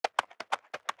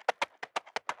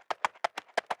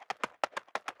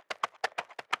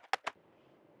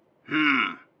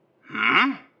Oh.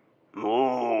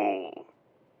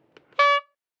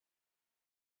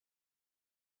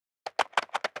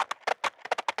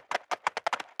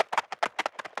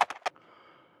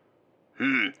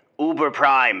 Uber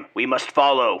Prime, we must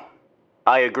follow.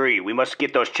 I agree, we must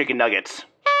get those chicken nuggets.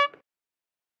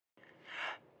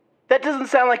 That doesn't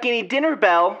sound like any dinner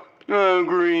bell. I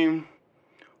agree.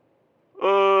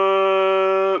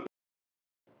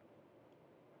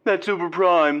 That's Uber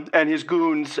Prime and his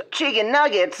goons. Chicken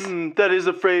nuggets? That is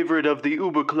a favorite of the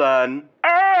Uber clan.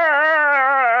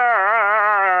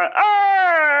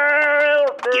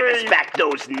 Give us back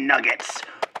those nuggets.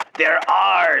 They're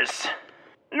ours.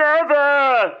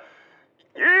 Never!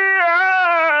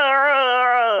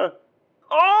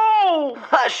 Oh!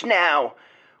 Hush now.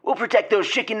 We'll protect those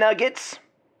chicken nuggets.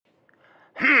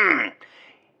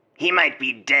 He might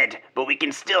be dead, but we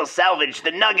can still salvage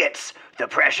the nuggets. The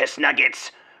precious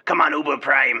nuggets. Come on, Uber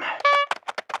Prime.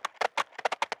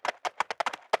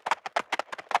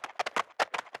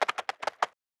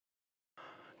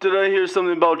 Did I hear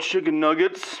something about chicken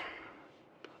nuggets?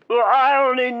 Well, I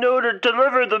only knew to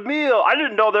deliver the meal. I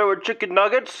didn't know there were chicken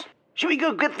nuggets. Should we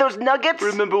go get those nuggets?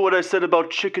 Remember what I said about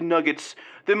chicken nuggets.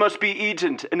 They must be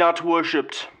eaten and not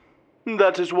worshipped.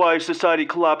 That is why society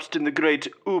collapsed in the great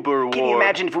Uber War. Can you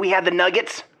imagine if we had the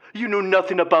nuggets? You know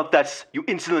nothing about that, you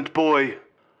insolent boy.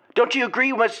 Don't you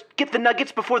agree we must get the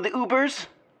nuggets before the Ubers?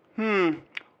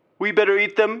 We better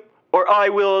eat them, or I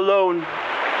will alone.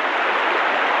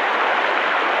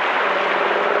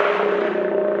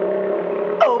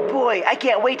 Oh boy, I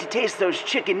can't wait to taste those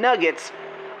chicken nuggets.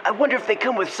 I wonder if they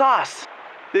come with sauce.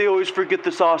 They always forget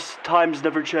the sauce. Times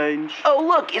never change. Oh,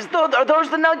 look, are those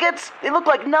the nuggets? They look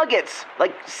like nuggets,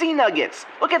 like sea nuggets.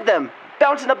 Look at them,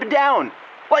 bouncing up and down,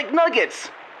 like nuggets.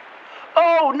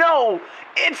 Oh, no,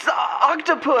 it's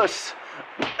octopus.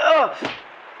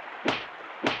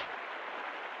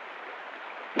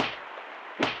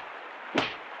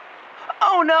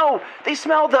 Oh, no, they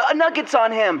smell the nuggets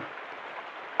on him.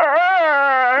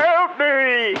 Help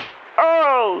me.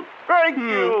 Oh, thank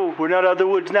you. We're not out of the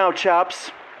woods now,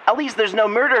 chaps. At least there's no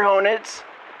murder hornets.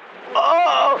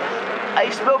 Oh, I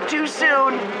spoke too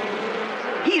soon.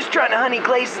 He's trying to honey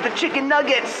glaze the chicken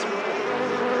nuggets.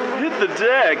 Hit the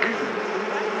deck.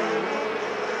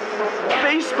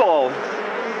 Baseball.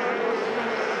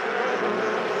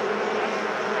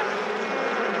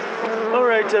 All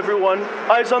right, everyone.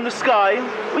 Eyes on the sky.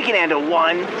 We can handle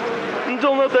one.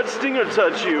 Don't let that stinger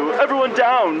touch you. Everyone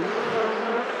down.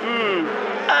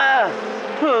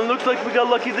 Looks like we got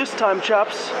lucky this time,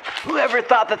 chaps. Whoever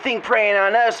thought the thing preying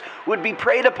on us would be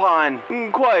preyed upon?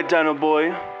 Quiet, Dino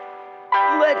boy.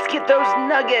 Let's get those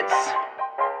nuggets.